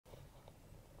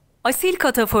Asil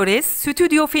Katafores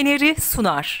Stüdyo Fener'i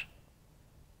sunar.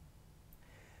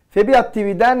 FBİAD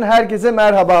TV'den herkese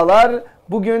merhabalar.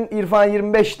 Bugün İrfan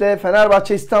 25'te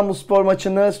Fenerbahçe İstanbulspor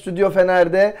maçını Stüdyo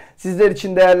Fener'de sizler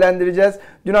için değerlendireceğiz.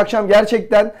 Dün akşam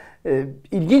gerçekten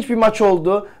ilginç bir maç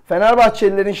oldu.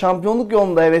 Fenerbahçelilerin şampiyonluk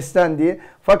yolunda heveslendiği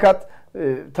fakat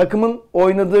takımın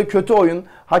oynadığı kötü oyun,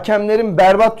 hakemlerin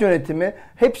berbat yönetimi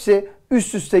hepsi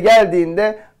üst üste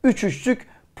geldiğinde 3-3'lük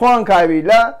puan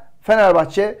kaybıyla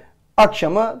Fenerbahçe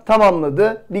akşamı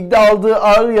tamamladı. Ligde aldığı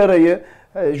ağır yarayı,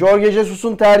 Jorge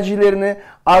Jesus'un tercihlerini,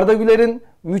 Arda Güler'in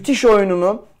müthiş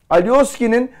oyununu,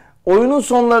 Alioski'nin oyunun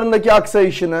sonlarındaki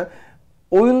aksayışını,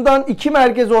 oyundan iki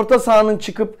merkez orta sahanın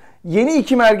çıkıp yeni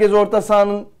iki merkez orta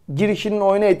sahanın girişinin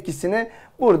oyuna etkisini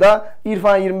burada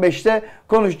İrfan 25'te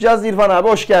konuşacağız. İrfan abi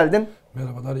hoş geldin.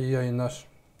 Merhabalar, iyi yayınlar.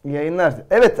 İyi yayınlar.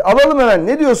 Evet, alalım hemen.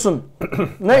 Ne diyorsun?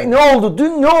 ne oldu?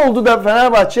 Dün ne oldu da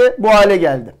Fenerbahçe bu hale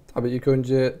geldi? Tabii ilk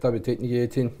önce teknik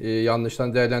heyetin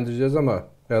yanlıştan değerlendireceğiz ama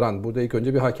Erhan, burada ilk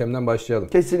önce bir hakemden başlayalım.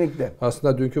 Kesinlikle.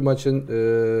 Aslında dünkü maçın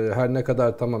her ne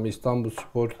kadar tamam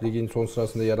İstanbulspor Ligi'nin son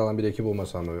sırasında yer alan bir ekip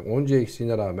olmasa ama onca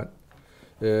eksiğine rağmen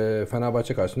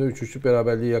Fenerbahçe karşısında 3-3'lük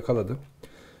beraberliği yakaladı.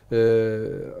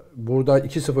 Burada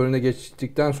 2-0 öne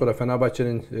geçtikten sonra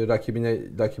Fenerbahçe'nin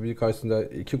rakibi karşısında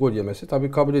 2 gol yemesi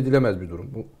tabii kabul edilemez bir durum.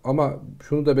 Ama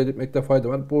şunu da belirtmekte fayda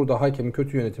var. Burada hakemin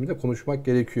kötü yönetiminde konuşmak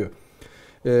gerekiyor.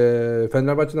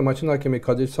 Fenerbahçe'de maçın hakemi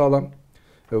Kadir Sağlam,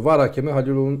 VAR hakemi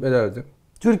Halil Umutbeler'di.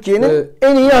 Türkiye'nin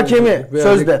en iyi hakemi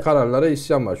sözde. Kararlara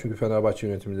isyan var çünkü Fenerbahçe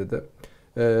yönetiminde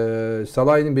de.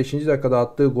 Salah'ın 5. dakikada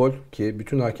attığı gol ki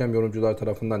bütün hakem yorumcular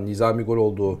tarafından nizami gol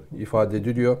olduğu ifade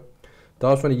ediliyor.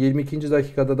 Daha sonra 22.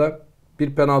 dakikada da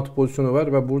bir penaltı pozisyonu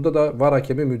var ve burada da VAR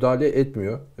hakemi müdahale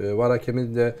etmiyor. VAR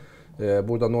hakemin de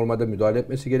burada normalde müdahale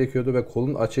etmesi gerekiyordu ve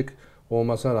kolun açık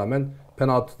olmasına rağmen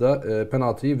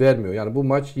penaltıyı vermiyor. Yani bu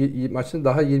maçın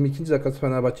daha 22. dakikası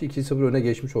Fenerbahçe 2-0 öne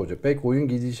geçmiş olacak. Belki oyun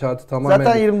gidişatı tamamen...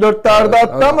 Zaten 24'te Arda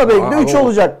attı ama belki de 3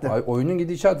 olacaktı. Oyunun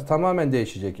gidişatı tamamen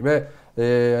değişecek ve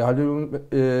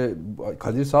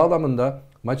Kadir Sağlam'ın da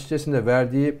maç içerisinde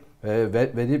verdiği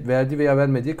veya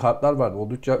vermediği kartlar vardı.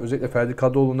 Oldukça özellikle Ferdi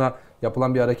Kadıoğlu'na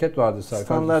yapılan bir hareket vardı.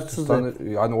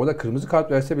 Yani orada kırmızı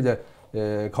kart verse bile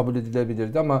kabul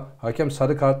edilebilirdi ama hakem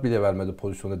sarı kart bile vermedi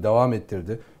pozisyonda. Devam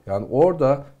ettirdi. Yani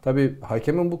orada tabii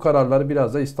hakemin bu kararları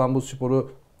biraz da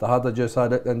İstanbulspor'u daha da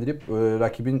cesaretlendirip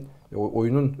rakibin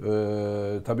oyunun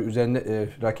tabii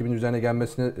rakibin üzerine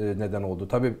gelmesine neden oldu.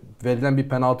 Tabii verilen bir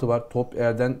penaltı var.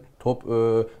 Top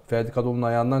Ferdi Kadıoğlu'nun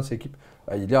ayağından sekip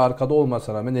eli arkada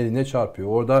olmasına rağmen eline çarpıyor.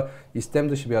 Orada istem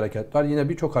dışı bir hareket var. Yine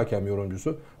birçok hakem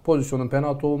yorumcusu pozisyonun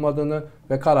penaltı olmadığını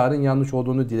ve kararın yanlış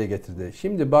olduğunu dile getirdi.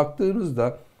 Şimdi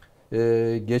baktığımızda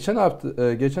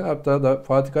geçen hafta da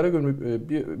Fatih Karagümrük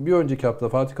bir önceki hafta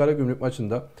Fatih Karagümrük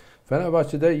maçında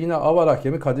Fenerbahçe'de yine AVAR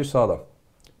hakemi Kadir Sağlam.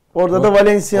 Orada da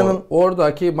Valencia'nın...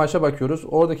 Oradaki maça bakıyoruz.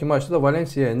 Oradaki maçta da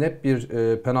Valencia'ya net bir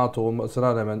penaltı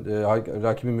olmasına rağmen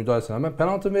rakibin müdahalesine rağmen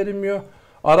penaltı verilmiyor.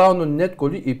 Arao'nun net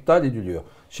golü iptal ediliyor.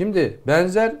 Şimdi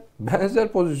benzer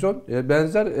pozisyon,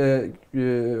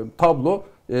 tablo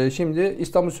şimdi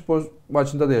İstanbulspor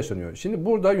maçında da yaşanıyor. Şimdi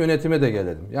burada yönetime de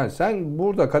gelelim. Yani sen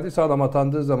burada Kadir Sağlam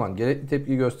atandığı zaman gerekli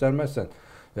tepki göstermezsen,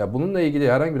 ya bununla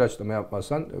ilgili herhangi bir açıklama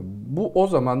yapmazsan, o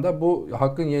zaman da bu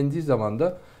hakkın yendiği zaman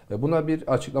da buna bir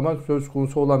açıklama söz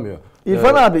konusu olamıyor.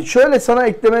 İrfan abi şöyle sana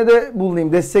eklemede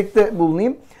bulunayım, destekte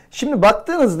bulunayım. Şimdi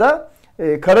baktığınızda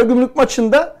Karagümrük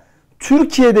maçında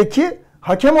Türkiye'deki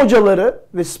hakem hocaları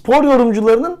ve spor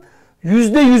yorumcularının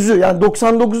 %100'ü yani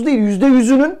 99 değil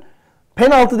 %100'ünün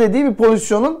penaltı dediği bir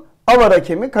pozisyonun AVAR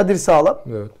hakemi Kadir Sağlam.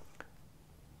 Evet.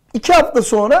 2 hafta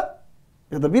sonra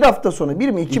ya da 1 hafta sonra 1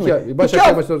 mi 2 mi?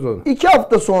 2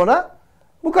 hafta sonra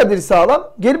bu Kadir Sağlam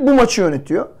gelip bu maçı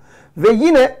yönetiyor. Ve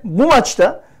yine bu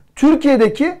maçta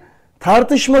Türkiye'deki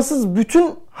tartışmasız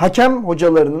bütün hakem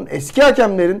hocalarının, eski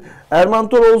hakemlerin Erman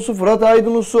Toroğlu'su, Fırat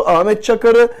Aydınus'u, Ahmet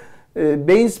Çakar'ı,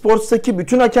 Bein Sports'taki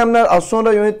bütün hakemler az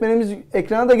sonra yönetmenimiz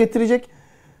ekrana da getirecek.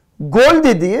 Gol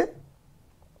dediği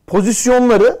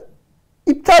pozisyonları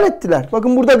iptal ettiler.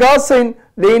 Bakın burada Galatasaray'ın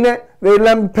lehine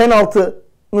verilen bir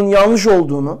penaltının yanlış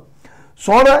olduğunu,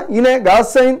 sonra yine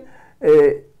Galatasaray'ın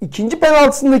ikinci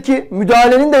penaltısındaki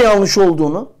müdahalenin de yanlış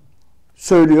olduğunu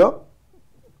söylüyor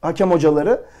hakem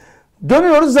hocaları.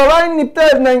 Dönüyoruz Zalai'nin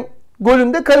iptal edilen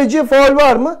golünde kaleciye faul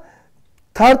var mı?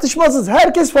 Tartışmasız.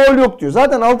 Herkes faul yok diyor.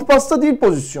 Zaten altı pasta değil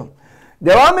pozisyon.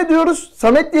 Devam ediyoruz.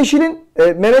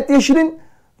 Mehmet Yeşil'in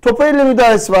topa elle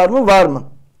müdahalesi var mı? Var mı?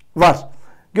 Var.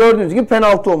 Gördüğünüz gibi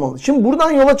penaltı olmalı. Şimdi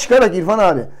buradan yola çıkarak İrfan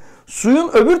abi suyun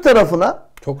öbür tarafına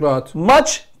çok rahat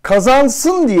maç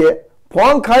kazansın diye,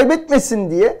 puan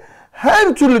kaybetmesin diye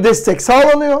her türlü destek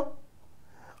sağlanıyor.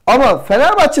 Ama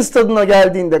Fenerbahçe stadına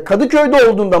geldiğinde, Kadıköy'de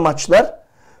olduğunda maçlar,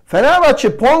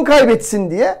 Fenerbahçe puan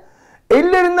kaybetsin diye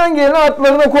ellerinden geleni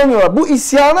artlarına koymuyorlar. Bu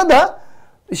isyana da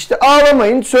işte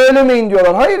ağlamayın, söylemeyin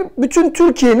diyorlar. Hayır, bütün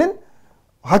Türkiye'nin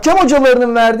hakem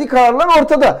hocalarının verdiği kararlar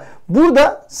ortada.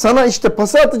 Burada sana işte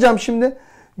pası atacağım şimdi.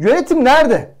 Yönetim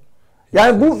nerede?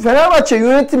 Yani bu Fenerbahçe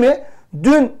yönetimi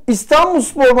dün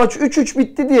İstanbulspor maçı 3-3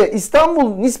 bitti diye,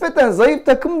 İstanbul nispeten zayıf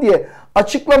takım diye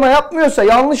açıklama yapmıyorsa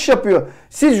yanlış yapıyor.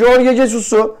 Siz Jorge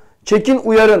Jesus'u çekin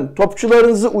uyarın,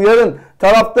 topçularınızı uyarın,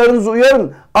 taraftarınızı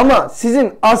uyarın. Ama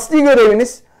sizin asli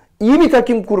göreviniz iyi bir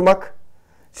takım kurmak.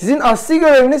 Sizin asli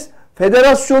göreviniz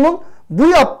federasyonun bu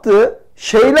yaptığı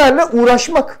şeylerle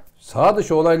uğraşmak. Sağ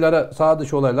dışı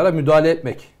olaylara müdahale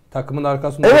etmek. Takımın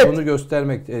arkasında olduğunu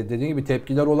göstermek. Dediğim gibi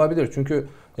tepkiler olabilir. Çünkü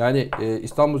yani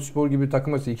İstanbulspor gibi bir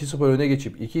takım 2-0 öne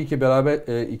geçip 2-2 beraber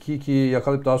 2-2'yi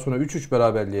yakalayıp daha sonra 3-3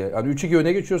 beraberliğe. Yani 3-2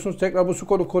 öne geçiyorsunuz. Tekrar bu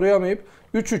skoru koruyamayıp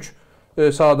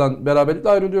 3-3 sahadan beraberlikle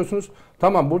ayrılıyorsunuz.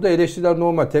 Tamam, burada eleştiriler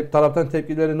normal. Taraftan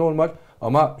tepkileri normal.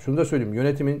 Ama şunu da söyleyeyim.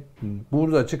 Yönetimin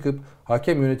burada çıkıp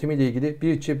hakem yönetimiyle ilgili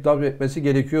bir çift laf etmesi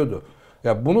gerekiyordu.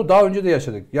 Ya bunu daha önce de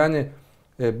yaşadık. Yani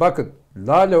bakın,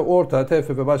 Lale Orta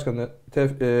TFF Başkanı,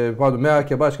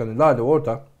 MHK Başkanı Lale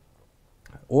Orta,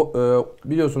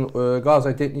 biliyorsun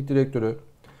Galatasaray Teknik Direktörü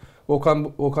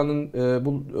Okan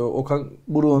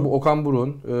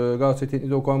Buruk'un Galatasaray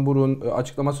Teknik Okan Buruk'un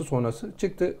açıklaması sonrası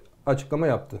çıktı, açıklama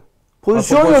yaptı.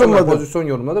 Pozisyon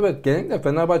yorumladı ve genellikle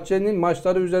Fenerbahçe'nin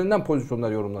maçları üzerinden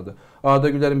pozisyonlar yorumladı. Arda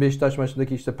Güler'in Beşiktaş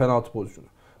maçındaki işte penaltı pozisyonu.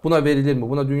 Buna verilir mi?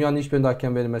 Buna dünyanın hiçbirinde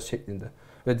hakem verilmez şeklinde.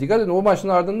 Ve dikkat edin, o maçın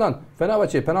ardından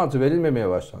Fenerbahçe'ye penaltı verilmemeye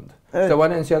başlandı. Evet. İşte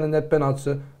Valencia'nın net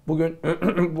penaltısı, bugün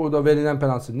burada verilen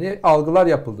penaltı. Niye? Algılar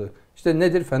yapıldı. İşte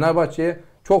nedir? Fenerbahçe'ye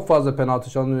çok fazla penaltı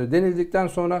çalınıyor denildikten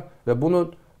sonra ve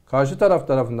bunun karşı taraf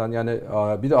tarafından, yani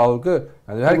bir algı,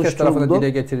 yani herkes tarafından dile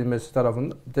getirilmesi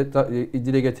tarafından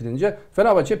dile getirince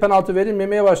Fenerbahçe'ye penaltı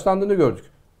verilmemeye başlandığını gördük.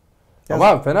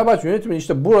 Ama Fenerbahçe yönetimi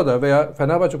işte burada veya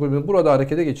Fenerbahçe kulübünün burada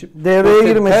harekete geçip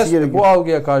devreye girmesi gerekiyor. Bu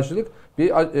algıya karşılık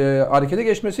bir harekete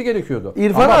geçmesi gerekiyordu.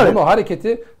 İrfan ama abi, bunu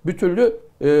hareketi bir türlü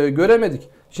göremedik.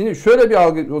 Şimdi şöyle bir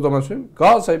algı o zaman söyleyeyim.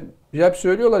 Galatasaray hep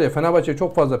söylüyorlar ya, Fenerbahçe'ye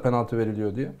çok fazla penaltı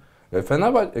veriliyor diye.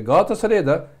 Ve Galatasaray'a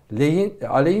da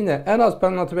aleyhine en az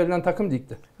penaltı verilen takım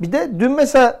dikti. Bir de dün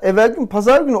mesela evvel gün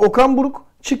pazar günü Okan Buruk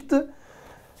çıktı.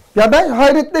 Ya ben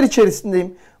hayretler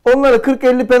içerisindeyim. Onlara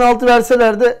 40-50 penaltı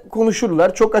verseler de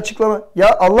konuşurlar. Çok açıklama.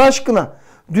 Ya Allah aşkına,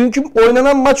 dünkü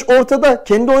oynanan maç ortada.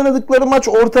 Kendi oynadıkları maç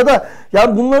ortada.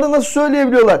 Ya bunları nasıl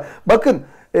söyleyebiliyorlar? Bakın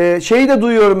şeyi de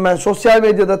duyuyorum ben. Sosyal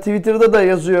medyada, Twitter'da da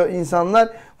yazıyor insanlar.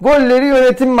 Golleri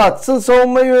yönetim mi atsın,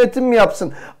 savunmayı yönetim mi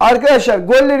yapsın? Arkadaşlar,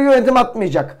 golleri yönetim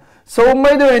atmayacak.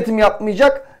 Savunmayı da yönetim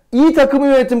yapmayacak. İyi takımı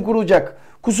yönetim kuracak.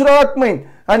 Kusura bakmayın.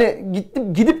 Hani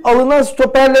gidip alınan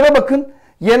stoperlere bakın.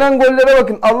 Yenen gollere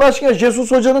bakın. Allah aşkına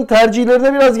Jesus Hoca'nın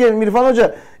tercihlerine biraz gelelim.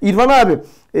 İrfan abi.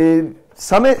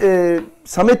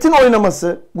 Samet'in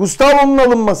oynaması, Gustavo'nun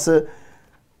alınması,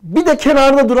 bir de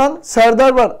kenarda duran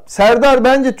Serdar var. Serdar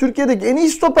bence Türkiye'deki en iyi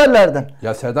stoperlerden.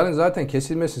 Ya Serdar'ın zaten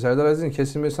Serdar Aziz'in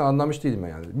kesilmesini anlamış değilim ben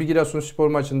yani. Bir Giresunspor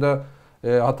maçında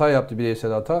hata yaptı,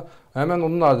 bireysel hata. Hemen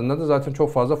onun ardından da zaten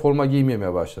çok fazla forma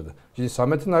giymemeye başladı. Şimdi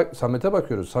Samet'e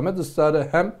bakıyoruz. Samet ısrarı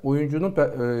hem oyuncunun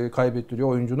kaybettiriyor,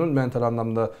 oyuncunun mental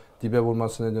anlamda dibe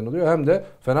vurması neden oluyor, hem de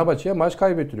Fenerbahçe'ye maç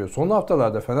kaybettiriyor. Son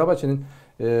haftalarda Fenerbahçe'nin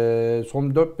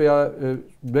son 4 veya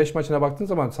 5 maçına baktığın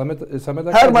zaman Samet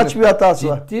her maç bir hatası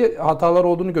var. Ciddi hatalar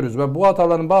olduğunu görüyoruz ve bu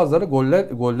hataların bazıları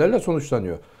gollerle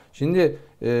sonuçlanıyor. Şimdi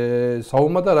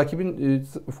savunmada rakibin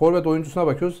forvet oyuncusuna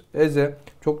bakıyoruz. Eze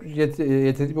çok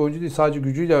yetenekli bir oyuncu değil. Sadece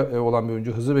gücüyle olan bir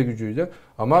oyuncu. Hızı ve gücüyle.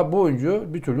 Ama bu oyuncu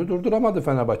bir türlü durduramadı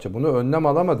Fenerbahçe. Bunu önlem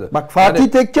alamadı. Bak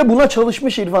Fatih Tekke buna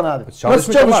çalışmış İrfan abi.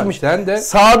 Nasıl çalışmış? Sen de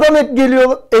sağdan hep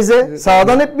geliyor Eze.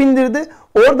 Sağdan hep bindirdi.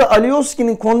 Orada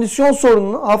Alioski'nin kondisyon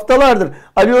sorununu haftalardır.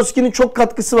 Alioski'nin çok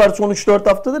katkısı var son 3-4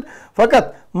 haftadır.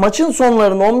 Fakat maçın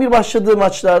sonlarında 11 başladığı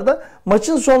maçlarda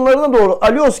maçın sonlarına doğru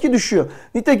Alioski düşüyor.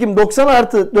 Nitekim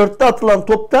 90+4'te atılan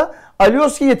topta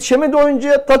Alioski yetişemedi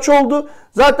oyuncuya, taç oldu.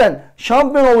 Zaten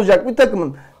şampiyon olacak bir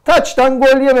takımın taçtan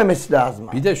gol yememesi lazım.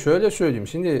 Bir de şöyle söyleyeyim.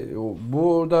 Şimdi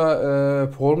burada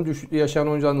form düşüklüğü yaşayan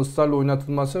oyuncuların ısrarla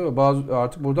oynatılması ve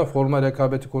artık burada forma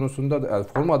rekabeti konusunda da, yani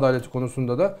forma adaleti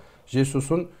konusunda da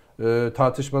Jesus'un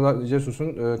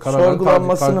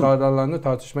kararlarını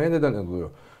tartışmaya neden oluyor.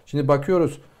 Şimdi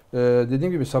bakıyoruz,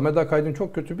 dediğim gibi Samet Akaydın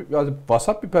çok kötü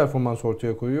vasat bir performans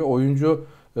ortaya koyuyor. Oyuncu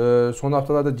son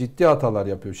haftalarda ciddi hatalar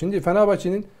yapıyor. Şimdi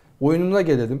Fenerbahçe'nin oyununa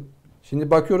gelelim.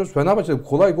 Şimdi bakıyoruz, Fenerbahçe'de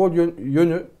kolay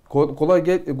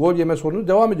gol yeme sorunu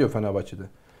devam ediyor Fenerbahçe'de.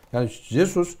 Yani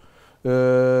Jesus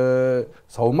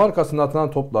savunma arkasında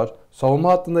atılan toplar, savunma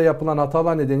hattında yapılan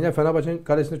hatalar nedeniyle Fenerbahçe'nin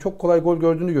kalesinde çok kolay gol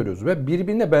gördüğünü görüyoruz. Ve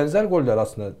birbirine benzer goller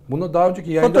aslında. Bunu daha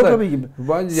önceki yayında fotokopi gibi.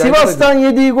 Sivas'tan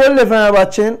yediği golle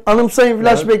Fenerbahçe'nin, anımsayın,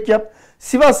 flashback yap.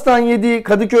 Sivas'tan yediği,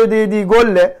 Kadıköy'de yediği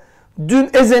golle dün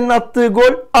Eze'nin attığı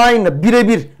gol aynı,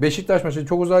 birebir. Beşiktaş maçı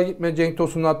çok uzağa gitme, Cenk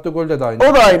Tosun'un attığı golle de aynı.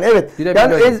 O da aynı, evet.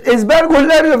 Yani ezber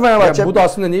goller diyor Fenerbahçe. Bu da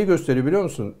aslında neyi gösteriyor biliyor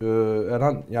musun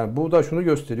Erhan? Yani bu da şunu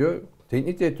gösteriyor.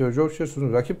 Teknik direktör Jorge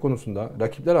Jesus'un rakip konusunda,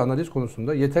 rakipler analiz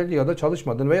konusunda yeterli ya da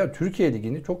çalışmadığını veya Türkiye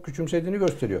Ligi'ni çok küçümsediğini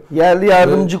gösteriyor. Yerli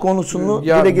yardımcı konusunu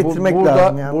dile getirmek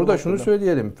lazım. Yani burada şunu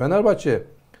söyleyelim. Fenerbahçe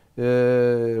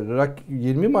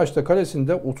 20 maçta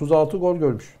kalesinde 36 gol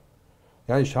görmüş.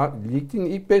 Yani ligin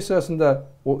ilk 5 sırasında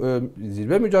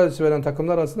zirve mücadelesi veren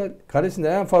takımlar arasında kalesinde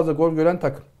en fazla gol gören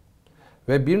takım.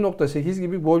 Ve 1.8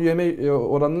 gibi gol yeme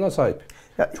oranına sahip.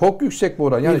 Ya, çok yüksek bu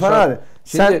oran. Yani abi,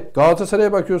 şimdi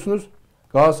Galatasaray'a bakıyorsunuz.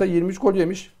 Galatasaray 23 gol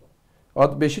yemiş.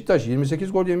 Beşiktaş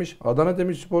 28 gol yemiş. Adana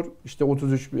Demirspor işte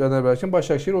 33,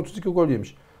 Başakşehir 32 gol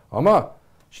yemiş. Ama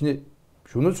şimdi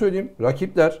şunu söyleyeyim.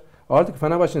 Rakipler artık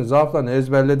Fenerbahçe'nin zaaflarını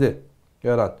ezberledi.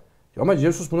 Ama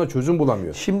Jesus buna çözüm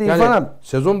bulamıyor. Şimdi İrfan abi,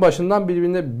 sezon başından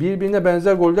birbirine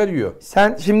benzer goller yiyor.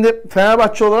 Sen şimdi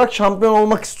Fenerbahçe olarak şampiyon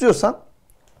olmak istiyorsan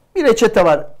bir reçete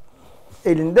var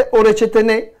elinde. O reçete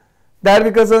ne?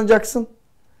 Derbi kazanacaksın.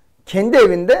 Kendi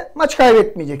evinde maç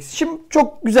kaybetmeyeceksin. Şimdi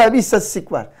çok güzel bir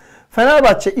istatistik var.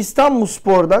 Fenerbahçe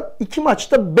İstanbulspor'dan 2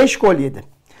 maçta 5 gol yedi.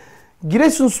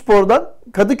 Giresunspor'dan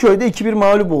Kadıköy'de 2-1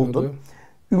 mağlup oldu. Evet.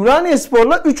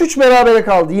 Ümraniyespor'la 3-3 berabere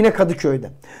kaldı yine Kadıköy'de.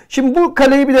 Şimdi bu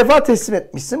kaleyi bir defa teslim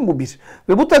etmişsin, bu bir.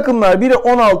 Ve bu takımlar biri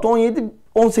 16, 17,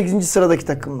 18. sıradaki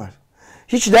takımlar.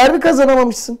 Hiç derbi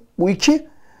kazanamamışsın. Bu 2.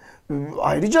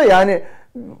 Ayrıca yani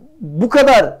bu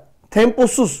kadar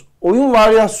temposuz, oyun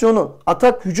varyasyonu,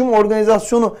 atak hücum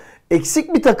organizasyonu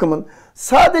eksik bir takımın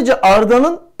sadece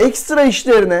Arda'nın ekstra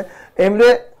işlerine,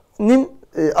 Emre'nin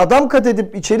adam kat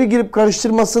edip içeri girip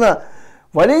karıştırmasına,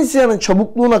 Valencia'nın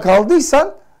çabukluğuna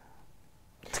kaldıysan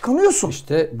tıkanıyorsun.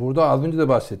 İşte burada az önce de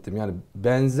bahsettim. Yani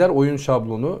benzer oyun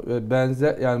şablonu,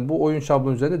 yani bu oyun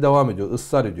şablonu üzerinde devam ediyor,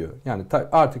 ısrar ediyor. Yani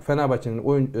artık Fenerbahçe'nin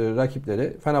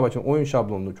rakipleri Fenerbahçe'nin oyun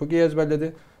şablonunu çok iyi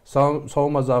ezberledi.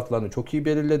 Savunma zaaflarını çok iyi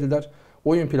belirlediler.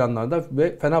 Oyun planlarında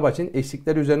ve Fenerbahçe'nin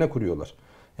eksikleri üzerine kuruyorlar.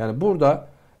 Yani burada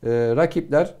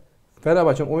rakipler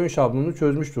Fenerbahçe'nin oyun şablonunu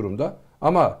çözmüş durumda.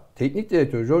 Ama teknik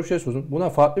direktör Jorge Jesus'un buna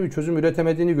farklı bir çözüm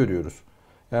üretemediğini görüyoruz.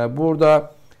 Yani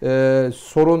burada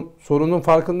sorunun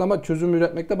farkında ama çözüm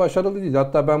üretmekte başarılı değil.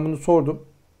 Hatta ben bunu sordum.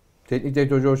 Teknik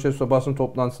direktör Jorge Jesus'a basın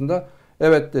toplantısında.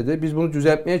 Evet dedi, biz bunu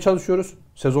düzeltmeye çalışıyoruz.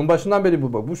 Sezon başından beri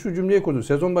bu şu cümleyi kurdu.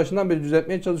 Sezon başından beri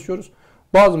düzeltmeye çalışıyoruz.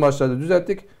 Bazı maçlarda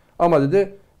düzelttik ama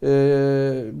dedi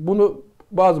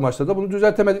bazı maçlarda bunu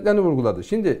düzeltemediklerini vurguladı.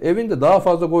 Şimdi evinde daha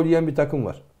fazla gol yiyen bir takım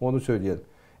var. Onu söyleyelim.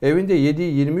 Evinde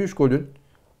yediği 23 golün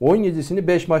 17'sini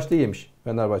 5 maçta yemiş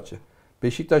Fenerbahçe.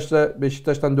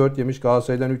 Beşiktaş'tan 4 yemiş,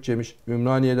 Galatasaray'dan 3 yemiş,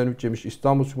 Ümraniye'den 3 yemiş,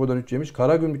 İstanbulspor'dan 3 yemiş,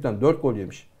 Karagümrük'ten 4 gol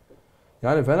yemiş.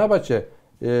 Yani Fenerbahçe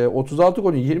 36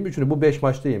 golün 23'ünü bu 5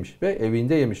 maçta yemiş ve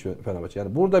evinde yemiş Fenerbahçe.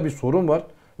 Yani burada bir sorun var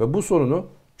ve bu sorunu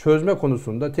çözme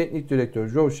konusunda teknik direktör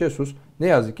Jorge Jesus ne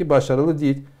yazık ki başarılı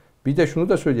değil. Bir de şunu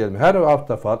da söyleyelim. Her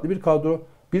hafta farklı bir kadro,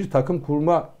 bir takım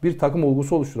kurma, bir takım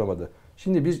olgusu oluşturamadı.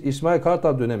 Şimdi biz İsmail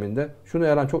Kartal döneminde şunu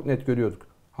Erhan çok net görüyorduk.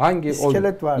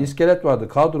 İskelet vardı,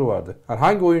 kadro vardı. Yani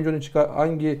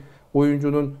hangi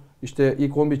oyuncunun işte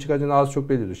ilk 11 çıkacağını az çok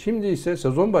belirliyor. Şimdi ise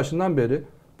sezon başından beri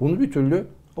bunu bir türlü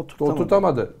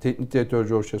oturtamadı teknik direktör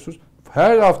Jorge Jesus.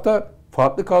 Her hafta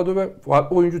farklı kadro ve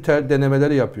farklı oyuncu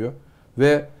denemeleri yapıyor.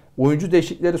 Ve oyuncu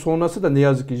değişiklikleri sonrası da ne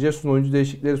yazık ki Jesus'un oyuncu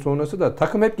değişiklikleri sonrası da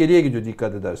takım hep geriye gidiyor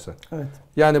dikkat edersen. Evet.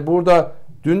 Yani burada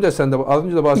dün de sen de az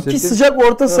önce de bahsettin. 2 sıcak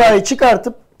orta sahayı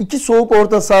çıkartıp 2 soğuk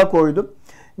orta saha koydu.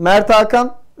 Mert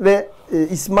Hakan ve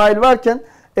İsmail varken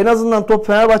en azından top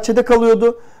Fenerbahçe'de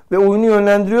kalıyordu ve oyunu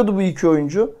yönlendiriyordu bu 2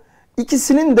 oyuncu.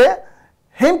 İkisinin de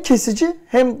hem kesici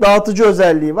hem dağıtıcı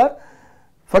özelliği var.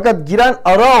 Fakat giren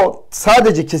Arao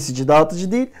sadece kesici,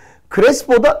 dağıtıcı değil.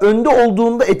 Crespo da önde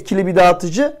olduğunda etkili bir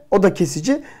dağıtıcı, o da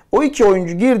kesici. O 2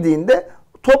 oyuncu girdiğinde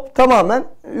top tamamen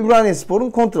Ümraniyespor'un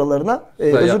kontralarına,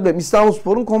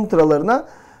 İstanbulspor'un kontralarına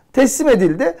teslim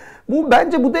edildi.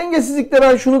 Bence bu dengesizlikte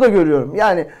ben şunu da görüyorum.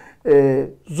 Yani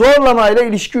zorlamayla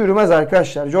ilişki yürümez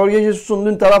arkadaşlar. Jorge Jesus'un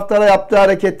dün taraftara yaptığı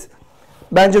hareket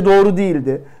bence doğru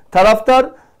değildi. Taraftar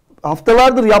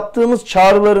haftalardır yaptığımız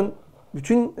çağrıların,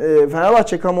 bütün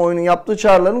Fenerbahçe kamuoyunun yaptığı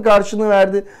çağrıların karşılığını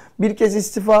verdi. Bir kez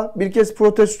istifa, bir kez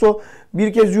protesto,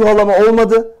 bir kez yuhalama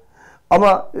olmadı.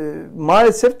 Ama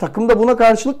maalesef takım da buna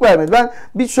karşılık vermedi. Ben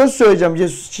bir söz söyleyeceğim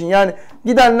Jesus için. Yani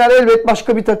Gidenler elbet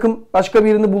başka bir takım, başka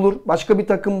birini bulur. Başka bir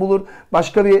takım bulur.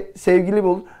 Başka bir sevgili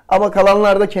bulur. Ama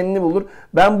kalanlar da kendini bulur.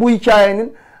 Ben bu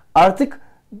hikayenin artık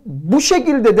bu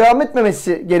şekilde devam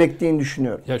etmemesi gerektiğini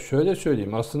düşünüyorum. Ya şöyle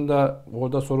söyleyeyim. Aslında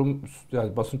orada sorum,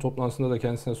 yani basın toplantısında da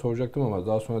kendisine soracaktım ama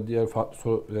daha sonra diğer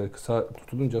kısa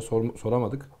tutulunca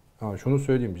soramadık. Ama şunu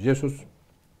söyleyeyim. Jesus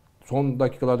son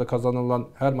dakikalarda kazanılan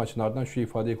her maçın ardından şu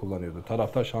ifadeyi kullanıyordu.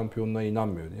 Taraftar şampiyonluğa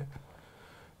inanmıyor diye.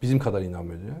 Bizim kadar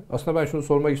inanmıyor diye. Aslında ben şunu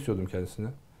sormak istiyordum kendisine.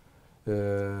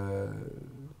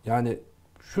 Yani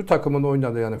şu takımın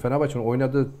oynadığı, yani Fenerbahçe'nin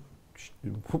oynadığı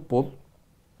futbol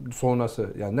sonrası,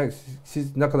 yani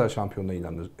siz ne kadar şampiyonluğa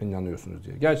inanıyorsunuz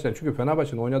diye. Gerçekten, çünkü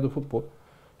Fenerbahçe'nin oynadığı futbol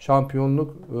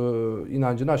şampiyonluk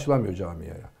inancını aşılamıyor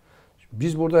camiaya.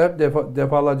 Biz burada hep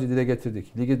defalarca dile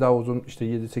getirdik. Ligi daha uzun, işte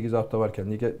 7-8 hafta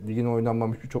varken ligin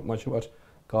oynanmamış birçok maçı var.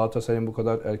 Galatasaray'ın bu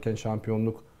kadar erken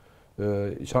şampiyon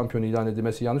ilan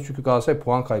edilmesi yanlış. Çünkü Galatasaray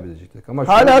puan kaybedecekler. Ama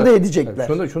hala da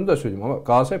edecekler. Şunu da söyleyeyim, ama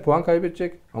Galatasaray puan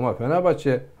kaybedecek ama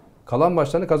Fenerbahçe kalan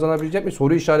maçlarını kazanabilecek mi?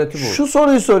 Soru işareti bu. Şu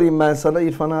soruyu sorayım ben sana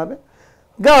İrfan abi.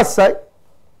 Galatasaray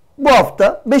bu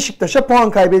hafta Beşiktaş'a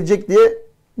puan kaybedecek diye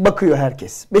bakıyor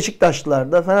herkes.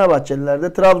 Beşiktaşlılar da, Fenerbahçeliler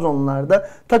de, Trabzonlular da,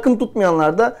 takım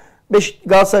tutmayanlar da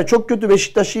Galatasaray çok kötü,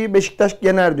 Beşiktaş iyi, Beşiktaş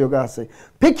yener diyor Galatasaray.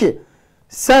 Peki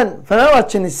sen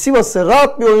Fenerbahçe'nin Sivas'ı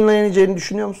rahat bir oyunla yeneceğini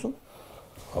düşünüyor musun?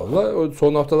 Allah,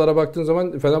 son haftalara baktığın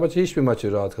zaman Fenerbahçe hiçbir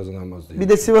maçı rahat kazanamaz diye. Bir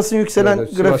de Sivas'ın yükselen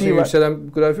grafiği var.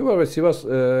 Yükselen grafiği var ve Sivas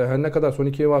her ne kadar son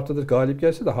 2 haftadır galip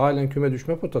gelse de halen küme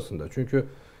düşme potasında. Çünkü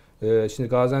şimdi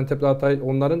Gaziantep'le Hatay,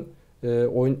 onların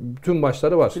bütün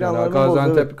maçları var. Yani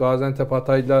Gaziantep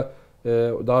Hatay'la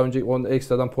daha önce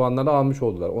ekstradan puanları almış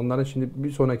oldular. Onların şimdi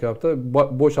bir sonraki hafta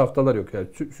boş haftalar yok. Yani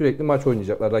sürekli maç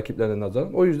oynayacaklar rakiplerine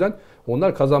nazaran. O yüzden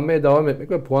onlar kazanmaya devam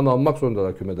etmek ve puan almak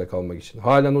zorundalar kümede kalmak için.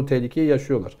 Halen o tehlikeyi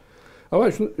yaşıyorlar.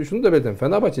 Ama şunu da belirtelim.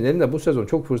 Fenerbahçe'nin elinde bu sezon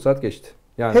çok fırsat geçti.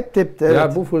 Yani hep tepti, evet.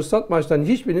 Ya bu fırsat maçlarının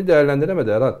hiçbirini değerlendiremedi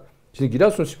Erhan. Şimdi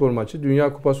Giresunspor maçı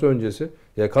Dünya Kupası öncesi.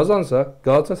 Ya kazansa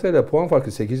Galatasaray'la puan farkı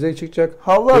 8'e çıkacak.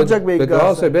 Havlu atacak belki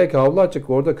Galatasaray belki havlu atacak.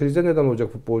 Orada krize neden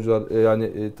olacak futbolcular,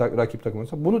 yani rakip takım.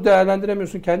 Bunu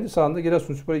değerlendiremiyorsun. Kendi sahanda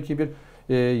Giresunspor'a 2-1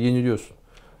 yeniliyorsun.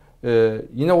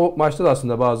 Yine o maçta da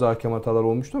aslında bazı hakem hatalar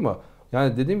olmuştu ama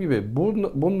yani dediğim gibi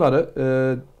bunları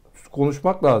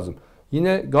konuşmak lazım.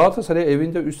 Yine Galatasaray'a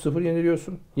evinde 3-0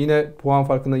 yeniliyorsun. Yine puan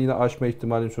farkında yine aşma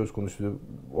ihtimalin söz konusu.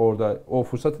 Orada o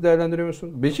fırsatı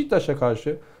değerlendiremiyorsun. Beşiktaş'a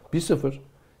karşı 1-0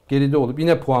 geride olup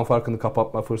yine puan farkını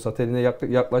kapatma fırsatı eline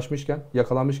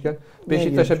yakalamışken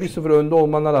Beşiktaş'a 1-0 önde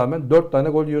olmana rağmen 4 tane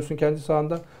gol yiyorsun kendi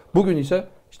sahanda. Bugün ise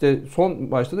işte son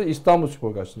maçta da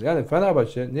İstanbulspor karşısında. Yani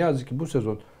Fenerbahçe ne yazık ki bu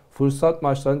sezon fırsat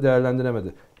maçlarını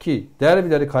değerlendiremedi. Ki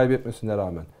derbileri kaybetmesine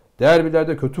rağmen,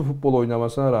 derbilerde kötü futbol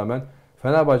oynamasına rağmen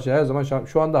Fenerbahçe her zaman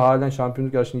şu anda halen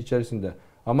şampiyonluk yarışının içerisinde.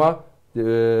 Ama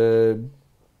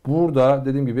burada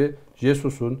dediğim gibi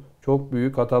Jesus'un çok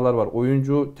büyük hatalar var.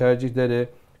 Oyuncu tercihleri,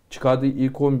 çıkardığı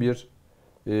ilk 11,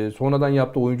 sonradan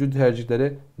yaptığı oyuncu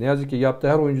tercihleri, ne yazık ki yaptığı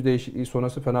her oyuncu değişikliği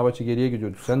sonrası Fenerbahçe geriye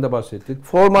gidiyordu. Sen de bahsettin.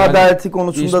 Forma adaleti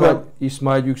konusunda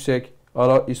İsmail Yüksek,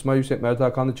 Mert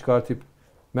Hakan'ı çıkartıp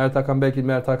Mert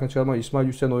Hakan çıkarma, İsmail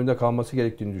Yüksek'in oyunda kalması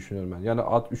gerektiğini düşünüyorum ben. Yani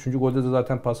 3. golde de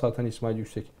zaten pas atan İsmail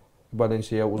Yüksek.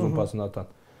 Valencia'ya uzun pasını atan.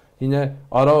 Yine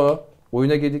Arao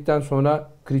oyuna girdikten sonra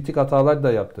kritik hatalar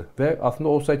da yaptı. Ve aslında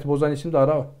offside'i bozan isim de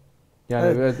Arao. Yani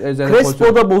evet.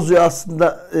 Crespo da bozuyor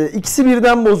aslında. İkisi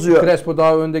birden bozuyor. Crespo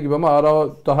daha önde gibi ama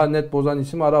Arao daha net bozan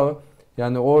isim Arao.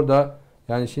 Yani orada,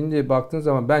 yani şimdi baktığın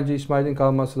zaman bence İsmail'in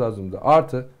kalması lazımdı.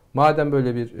 Artı madem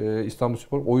böyle bir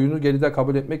İstanbulspor oyunu geride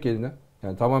kabul etmek yerine,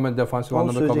 yani tamamen defansif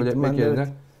anlamda kabul etmek yerine, evet.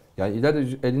 Yani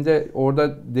ileride elinde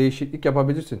orada değişiklik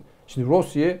yapabilirsin. Şimdi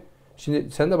Rossi'ye,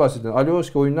 şimdi sen de bahsettin,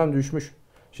 Alioski oyundan düşmüş.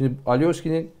 Şimdi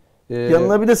Alioski'nin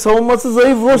yanına bir de savunması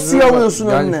zayıf Rossi'yi alıyorsun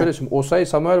önüne. Yani şöyle, şimdi Osayi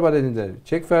Samuel var elinde.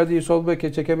 Çek Ferdi'yi sol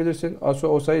beke çekebilirsin.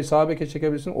 Osayi'yi sağ beke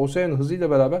çekebilirsin. Osayi'nin hızıyla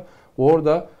beraber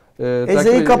orada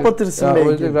Eze'yi kapatırsın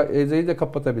belki. Eze'yi de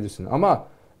kapatabilirsin. Ama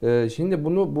şimdi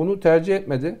bunu tercih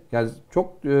etmedi. Yani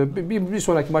çok bir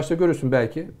sonraki maçta görürsün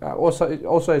belki. Yani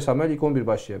Osayi Samuel ilk 11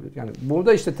 başlayabilir. Yani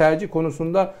burada işte tercih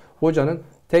konusunda hocanın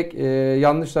tek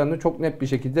yanlışlarını çok net bir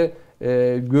şekilde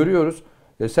görüyoruz.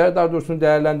 Serdar Dursun'u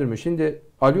değerlendirmiyor. Şimdi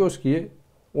Alioski'yi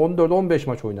 14-15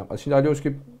 maç oynamaz. Şimdi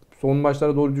Alioski son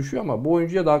maçlara doğru düşüyor ama bu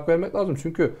oyuncuya da hak vermek lazım.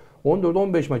 Çünkü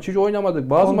 14-15 maç hiç oynamadık.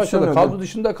 Bazı maçlarda kadro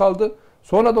dışında kaldı.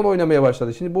 Sonradan oynamaya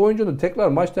başladı. Şimdi bu oyuncunun tekrar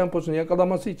maç temposunu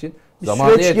yakalaması için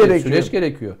süreç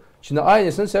gerekiyor. Şimdi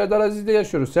aynısını Serdar Aziz'de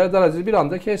yaşıyoruz. Serdar Aziz bir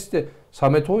anda kesti.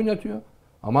 Samet'i oynatıyor.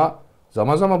 Ama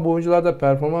zaman zaman bu oyuncularda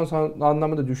performans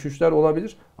anlamında düşüşler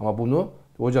olabilir. Ama bunu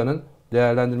hocanın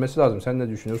değerlendirmesi lazım. Sen ne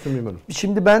düşünüyorsun bilmiyorum.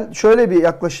 Şimdi ben şöyle bir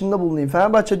yaklaşımda bulunayım.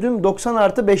 Fenerbahçe dün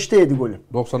 90+5'te yedi golü.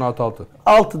 96-6.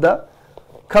 6'da.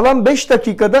 Kalan 5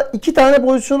 dakikada 2 tane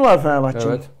pozisyonu var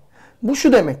Fenerbahçe'nin. Evet. Bu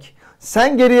şu demek.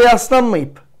 Sen geriye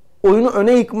yaslanmayıp oyunu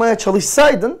öne yıkmaya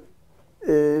çalışsaydın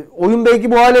oyun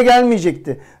belki bu hale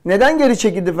gelmeyecekti. Neden geri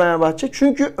çekildi Fenerbahçe?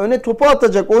 Çünkü öne topu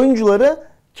atacak oyuncuları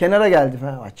kenara geldi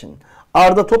Fenerbahçe'nin.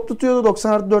 Arda top tutuyordu.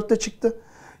 90+4'te çıktı.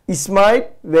 İsmail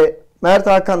ve Mert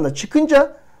Hakan da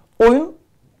çıkınca oyun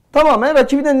tamamen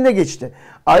rakibin eline geçti.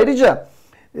 Ayrıca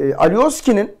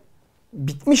Alioski'nin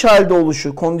bitmiş halde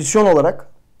oluşu kondisyon olarak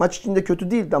maç içinde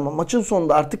kötü değildi ama maçın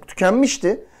sonunda artık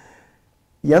tükenmişti.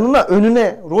 Yanına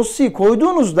önüne Rossi'yi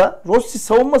koyduğunuzda Rossi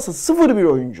savunması 0-1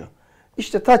 oyuncu.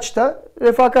 İşte Taç'ta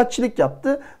refakatçilik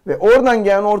yaptı ve oradan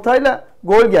gelen ortayla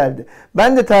gol geldi.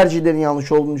 Ben de tercihlerin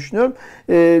yanlış olduğunu düşünüyorum.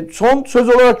 Son söz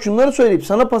olarak şunları söyleyip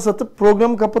sana pas atıp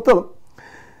programı kapatalım.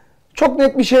 Çok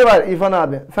net bir şey var İrfan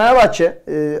abi. Fenerbahçe,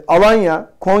 Alanya,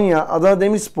 Konya, Adana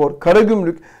Demirspor,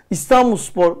 Karagümrük,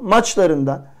 İstanbulspor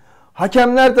maçlarında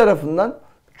hakemler tarafından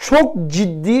çok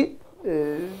ciddi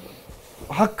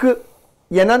hakkı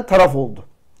yenen taraf oldu.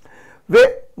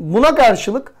 Ve buna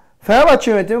karşılık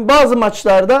Fenerbahçe yönetimi bazı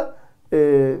maçlarda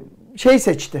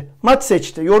seçti. Maç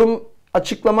seçti. Yorum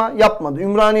açıklama yapmadı.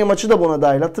 Ümraniye maçı da buna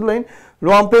dahil. Hatırlayın.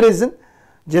 Luan Perez'in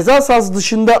ceza sahası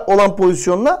dışında olan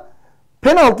pozisyonla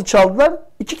penaltı çaldılar.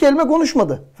 2 kelime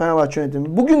konuşmadı Fenerbahçe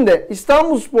yönetimi. Bugün de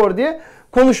İstanbulspor diye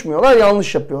konuşmuyorlar.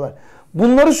 Yanlış yapıyorlar.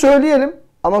 Bunları söyleyelim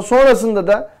ama sonrasında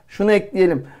da şunu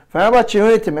ekleyelim. Fenerbahçe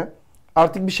yönetimi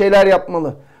artık bir şeyler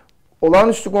yapmalı.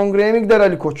 Olağanüstü kongreye mi gider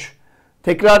Ali Koç?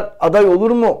 Tekrar aday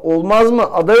olur mu? Olmaz mı?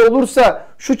 Aday olursa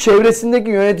şu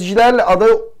çevresindeki yöneticilerle aday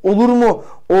olur mu?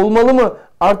 Olmalı mı?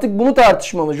 Artık bunu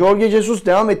tartışmalı. Jorge Jesus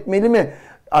devam etmeli mi?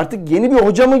 Artık yeni bir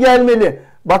hoca mı gelmeli?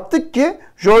 Baktık ki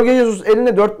Jorge Jesus eline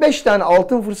 4-5 tane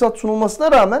altın fırsat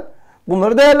sunulmasına rağmen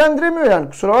bunları değerlendiremiyor yani.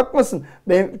 Kusura bakmasın.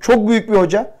 Benim çok büyük bir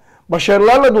hoca.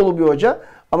 Başarılarla dolu bir hoca.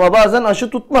 Ama bazen aşı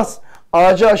tutmaz.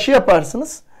 Ağaca aşı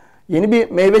yaparsınız. Yeni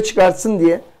bir meyve çıkartsın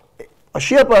diye.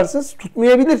 Aşı yaparsınız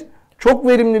tutmayabilir. Çok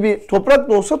verimli bir toprak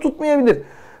da olsa tutmayabilir.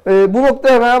 Bu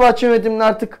noktaya Fenerbahçe yönetiminin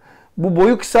artık bu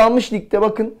boyu kısalmış ligde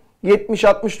bakın 70,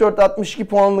 64, 62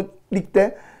 puanlık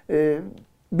ligde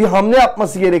bir hamle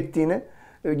yapması gerektiğini,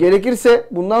 gerekirse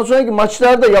bundan sonraki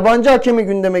maçlarda yabancı hakemi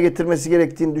gündeme getirmesi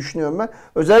gerektiğini düşünüyorum ben.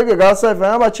 Özellikle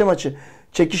Galatasaray-Fenerbahçe maçı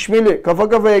çekişmeli, kafa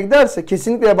kafaya giderse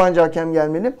kesinlikle yabancı hakem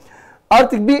gelmeli.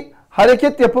 Artık bir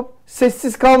hareket yapıp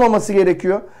sessiz kalmaması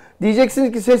gerekiyor.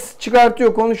 Diyeceksiniz ki ses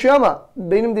çıkartıyor, konuşuyor ama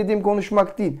benim dediğim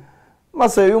konuşmak değil.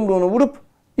 Masaya yumruğunu vurup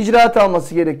icraat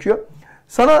alması gerekiyor.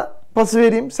 Sana pası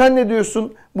vereyim. Sen ne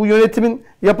diyorsun? Bu yönetimin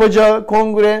yapacağı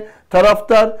kongre,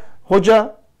 taraftar,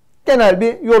 hoca, genel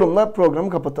bir yorumla programı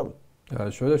kapatalım.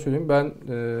 Yani şöyle söyleyeyim, ben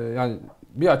yani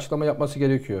bir açıklama yapması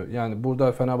gerekiyor. Yani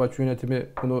burada Fenerbahçe yönetimi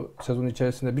bunu sezon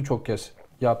içerisinde birçok kez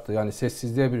yaptı. Yani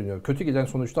sessizliğe bürünüyor. Kötü giden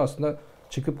sonuçta aslında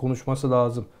çıkıp konuşması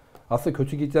lazım. Aslında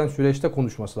kötü giden süreçte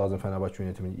konuşması lazım Fenerbahçe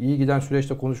yönetiminin. İyi giden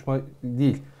süreçte konuşma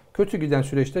değil. Kötü giden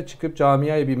süreçte çıkıp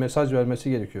camiaya bir mesaj vermesi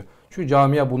gerekiyor. Çünkü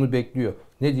camia bunu bekliyor.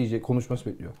 Ne diyecek? Konuşması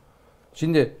bekliyor.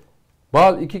 Şimdi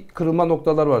bazı iki kırılma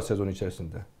noktalar var sezon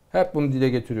içerisinde. Hep bunu dile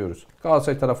getiriyoruz.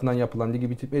 Galatasaray tarafından yapılan ligi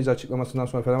bitirmeyiz açıklamasından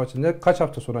sonra Fenerbahçe kaç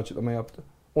hafta sonra açıklama yaptı?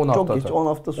 10 hafta Çok geç, 10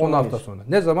 hafta sonra. 10 hafta sonra.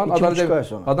 Ne zaman?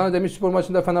 Adana Demirspor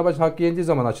maçında Fenerbahçe hakkı yendiği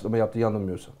zaman açıklama yaptı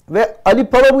yanılmıyorsam. Ve Ali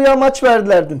Palabuyuk'a maç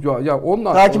verdiler dün. Ya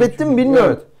takip ettin mi bilmiyorum.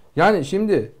 Evet. Yani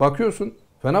şimdi bakıyorsun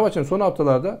Fenerbahçe'nin son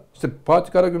haftalarda işte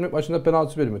Fatih Karagümrük maçında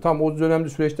penaltı vermiyor. Tamam, o dönemli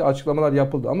süreçte açıklamalar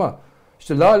yapıldı ama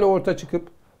işte Lale orta çıkıp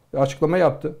açıklama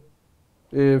yaptı.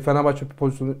 Fenerbahçe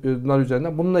pozisyonlar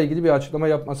üzerinden bununla ilgili bir açıklama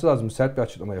yapması lazım. Sert bir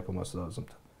açıklama yapılması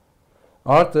lazımdı.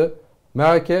 Artı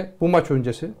MHK bu maç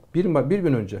öncesi bir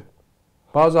gün önce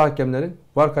bazı hakemlerin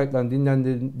VAR kayıtlarının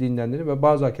dinlendiğini ve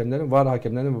bazı hakemlerin VAR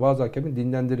hakemlerinin ve bazı hakemin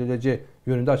dinlendirileceği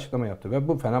yönünde açıklama yaptı. Ve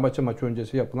bu Fenerbahçe maçı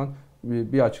öncesi yapılan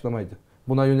bir açıklamaydı.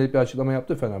 Buna yönelik bir açıklama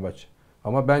yaptı Fenerbahçe.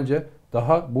 Ama bence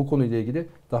daha bu konuyla ilgili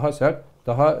daha sert,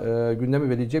 daha gündeme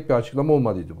verilecek bir açıklama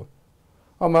olmalıydı bu.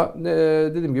 Ama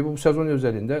dediğim gibi bu sezon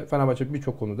özelinde Fenerbahçe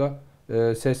birçok konuda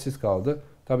sessiz kaldı.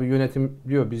 Tabii yönetim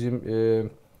diyor bizim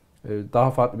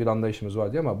daha farklı bir anlayışımız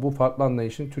var diye ama bu farklı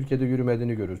anlayışın Türkiye'de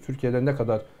yürümediğini görüyoruz. Türkiye'de ne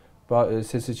kadar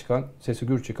sesi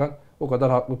gür çıkan o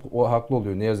kadar haklı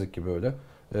oluyor. Ne yazık ki böyle.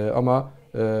 Ama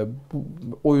bu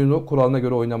oyunu kuralına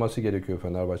göre oynaması gerekiyor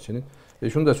Fenerbahçe'nin.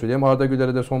 Şunu da söyleyeyim. Arda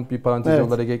Güler'e de son bir parantez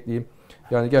olarak ekleyeyim.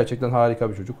 Yani gerçekten harika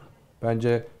bir çocuk.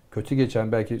 Bence kötü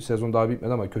geçen, belki sezon daha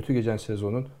bitmedi ama kötü geçen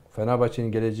sezonun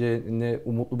Fenerbahçe'nin geleceğine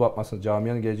umutlu bakmasını,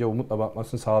 camianın geleceğe umutla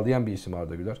bakmasını sağlayan bir isim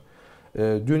Arda Güler.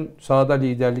 Dün sahada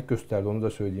liderlik gösterdi, onu da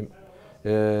söyleyeyim.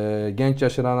 Genç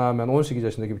yaşına rağmen 18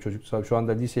 yaşındaki bir çocuk, şu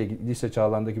anda lise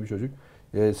çağlarındaki bir çocuk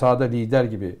sahada lider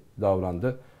gibi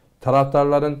davrandı.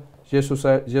 Taraftarların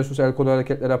Jesus el kolu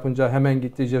hareketler yapınca hemen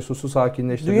gitti, Jesus'u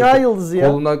sakinleştirdi. Dünya yıldızı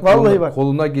ya.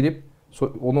 Koluna girip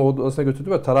onu odasına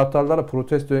götürdü ve taraftarlara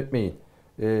protesto etmeyin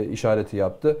işareti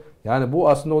yaptı. Yani bu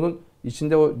aslında onun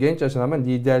içinde o genç yaşına rağmen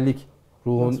liderlik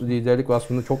liderlik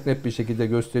vasfını çok net bir şekilde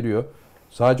gösteriyor.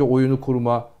 Sadece oyunu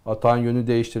kurma, atağın yönü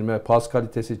değiştirme, pas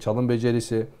kalitesi, çalım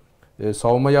becerisi,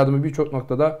 savunma yardımı birçok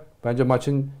noktada bence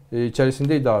maçın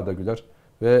içerisindeydi Arda Güler.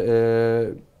 Ve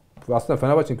aslında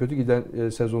Fenerbahçe'nin kötü giden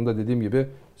sezonda dediğim gibi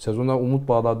sezona umut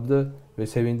bağladı ve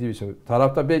sevindiği bir şey.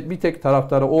 Bir tek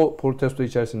taraftara o protesto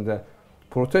içerisinde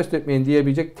protesto etmeyin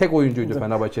diyebilecek tek oyuncuydu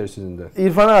Fenerbahçe içerisinde.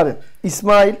 İrfan abi,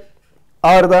 İsmail,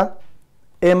 Arda,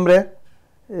 Emre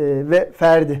ve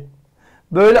Ferdi.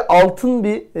 Böyle altın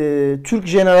bir Türk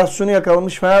jenerasyonu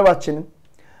yakalamış Fenerbahçe'nin.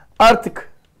 Artık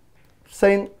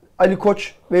Sayın Ali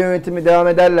Koç ve yönetimi devam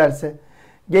ederlerse,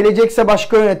 gelecekse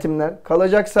başka yönetimler,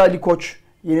 kalacaksa Ali Koç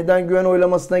yeniden güven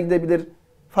oylamasına gidebilir.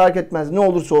 Fark etmez ne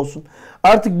olursa olsun.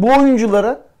 Artık bu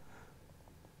oyunculara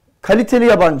kaliteli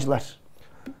yabancılar.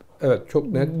 Evet, çok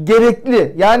net.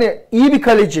 Gerekli. Yani iyi bir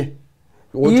kaleci.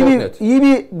 İyi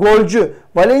bir golcü.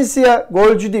 Valencia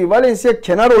golcü değil. Valencia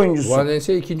kenar oyuncusu.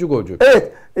 Valencia ikinci golcü.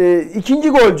 Evet. İkinci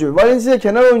golcü. Valencia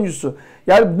kenar oyuncusu.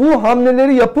 Yani bu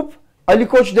hamleleri yapıp Ali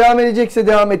Koç devam edecekse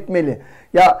devam etmeli.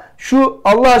 Ya şu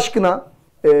Allah aşkına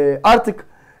artık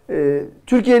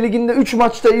Türkiye Ligi'nde 3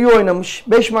 maçta iyi oynamış,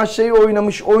 5 maçta iyi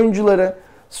oynamış oyuncuları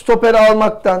stopere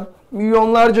almaktan,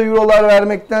 milyonlarca eurolar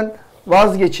vermekten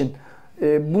vazgeçin.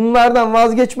 Bunlardan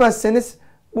vazgeçmezseniz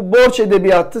bu borç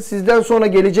edebiyatı sizden sonra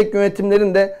gelecek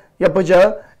yönetimlerin de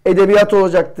yapacağı edebiyat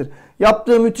olacaktır.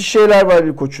 Yaptığı müthiş şeyler var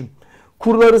Ali Koç'un.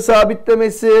 Kurları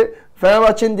sabitlemesi,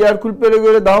 Fenerbahçe'nin diğer kulüplere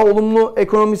göre daha olumlu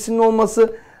ekonomisinin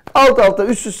olması, alt alta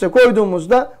üst üste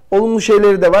koyduğumuzda olumlu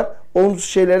şeyleri de var, olumsuz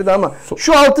şeyleri de ama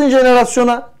şu altın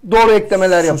jenerasyona doğru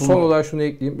eklemeler yapılmalı. Son olarak şunu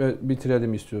ekleyeyim ve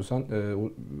bitirelim istiyorsan.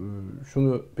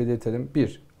 Şunu belirtelim.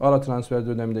 Bir, ara transfer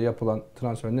döneminde yapılan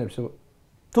transferin hepsi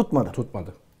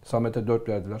tutmadı. Samet'e 4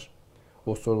 verdiler.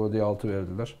 Osterwolde'ye 6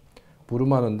 verdiler.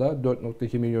 Buruma'nın da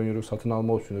 4.2 milyon euro satın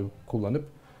alma opsiyonu kullanıp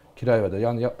kiraya verdi.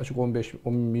 Yani yaklaşık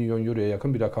 10 milyon euroya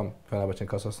yakın bir rakam Fenerbahçe'nin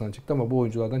kasasından çıktı ama bu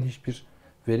oyunculardan hiçbir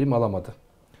verim alamadı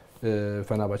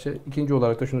Fenerbahçe. İkinci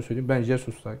olarak da şunu söyleyeyim. Ben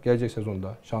Jesus'la gelecek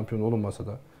sezonda şampiyon olunmasa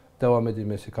da devam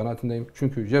edilmesi kanaatindeyim.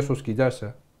 Çünkü Jesus giderse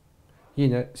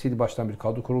yine sil baştan bir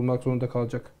kadro kurulmak zorunda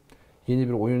kalacak. Yeni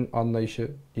bir oyun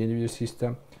anlayışı, yeni bir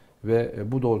sistem ve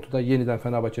bu doğrultuda yeniden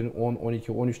Fenerbahçe'nin 10,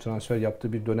 12, 13 transfer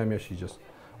yaptığı bir dönem yaşayacağız.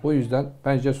 O yüzden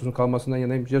ben Jesus'un kalmasından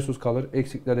yanayım. Jesus kalır,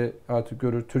 eksikleri artık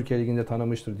görür, Türkiye Ligi'nde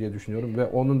tanımıştır diye düşünüyorum ve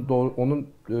onun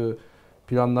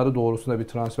planları doğrusunda bir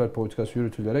transfer politikası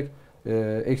yürütülerek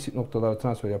eksik noktalara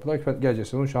transfer yapılarak gelecek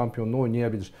sezon şampiyonluğu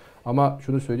oynayabilir. Ama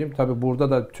şunu söyleyeyim, tabii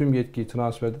burada da tüm yetkiyi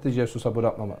transferde de Jesus'a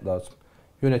bırakmamak lazım.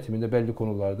 Yönetiminde belli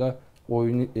konularda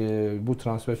bu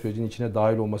transfer sürecinin içine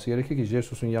dahil olması gerekir ki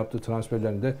Jesus'un yaptığı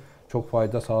transferlerinde çok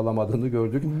fayda sağlamadığını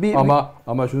gördük.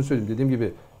 Ama şunu söyleyeyim, dediğim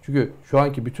gibi, çünkü şu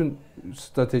anki bütün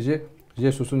strateji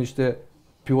Jesus'un işte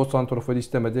pivot santrafor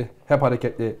istemedi. Hep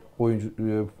hareketli oyuncu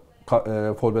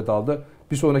forvet aldı.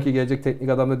 Bir sonraki gelecek teknik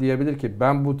adam da diyebilir ki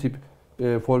ben bu tip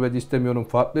forvet istemiyorum,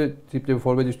 farklı tipte bir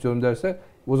forvet istiyorum derse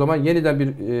o zaman yeniden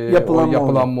bir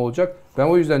yapılanma olacak. Ben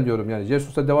o yüzden diyorum yani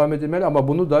Jesus'a devam edilmeli ama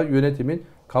bunu da yönetimin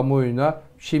kamuoyuna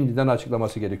şimdiden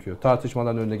açıklaması gerekiyor.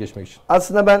 Tartışmadan önüne geçmek için.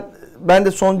 Aslında ben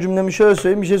de son cümlemi şöyle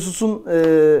söyleyeyim. Jesus'un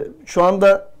şu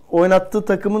anda oynattığı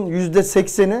takımın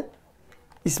 %80'i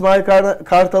İsmail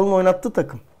Kartal'ın oynattığı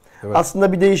takım. Evet.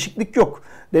 Aslında bir değişiklik yok.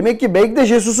 Demek ki belki de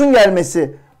Jesus'un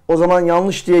gelmesi o zaman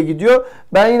yanlış diye gidiyor.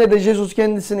 Ben yine de Jesus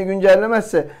kendisini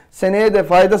güncellemezse seneye de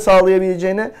fayda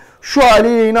sağlayabileceğine şu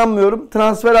haliyle inanmıyorum.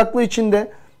 Transfer aklı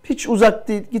içinde hiç uzak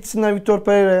değil. Gitsinler Vitor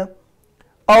Pereira'ya.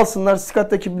 Alsınlar,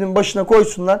 Skat ekibinin başına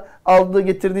koysunlar. Aldığı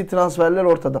getirdiği transferler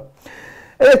ortada.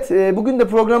 Evet, bugün de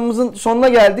programımızın sonuna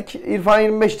geldik. İrfan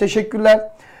 25 teşekkürler.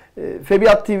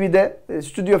 FBİAD TV'de,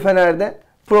 Stüdyo Fener'de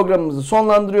programımızı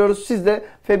sonlandırıyoruz. Siz de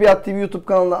FBİAD TV YouTube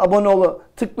kanalına abone olu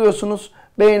tıklıyorsunuz.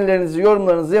 Beğenilerinizi,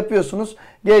 yorumlarınızı yapıyorsunuz.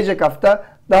 Gelecek hafta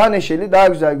daha neşeli, daha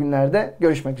güzel günlerde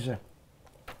görüşmek üzere.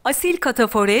 Asil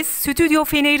Katafores Stüdyo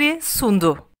Fener'i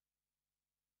sundu.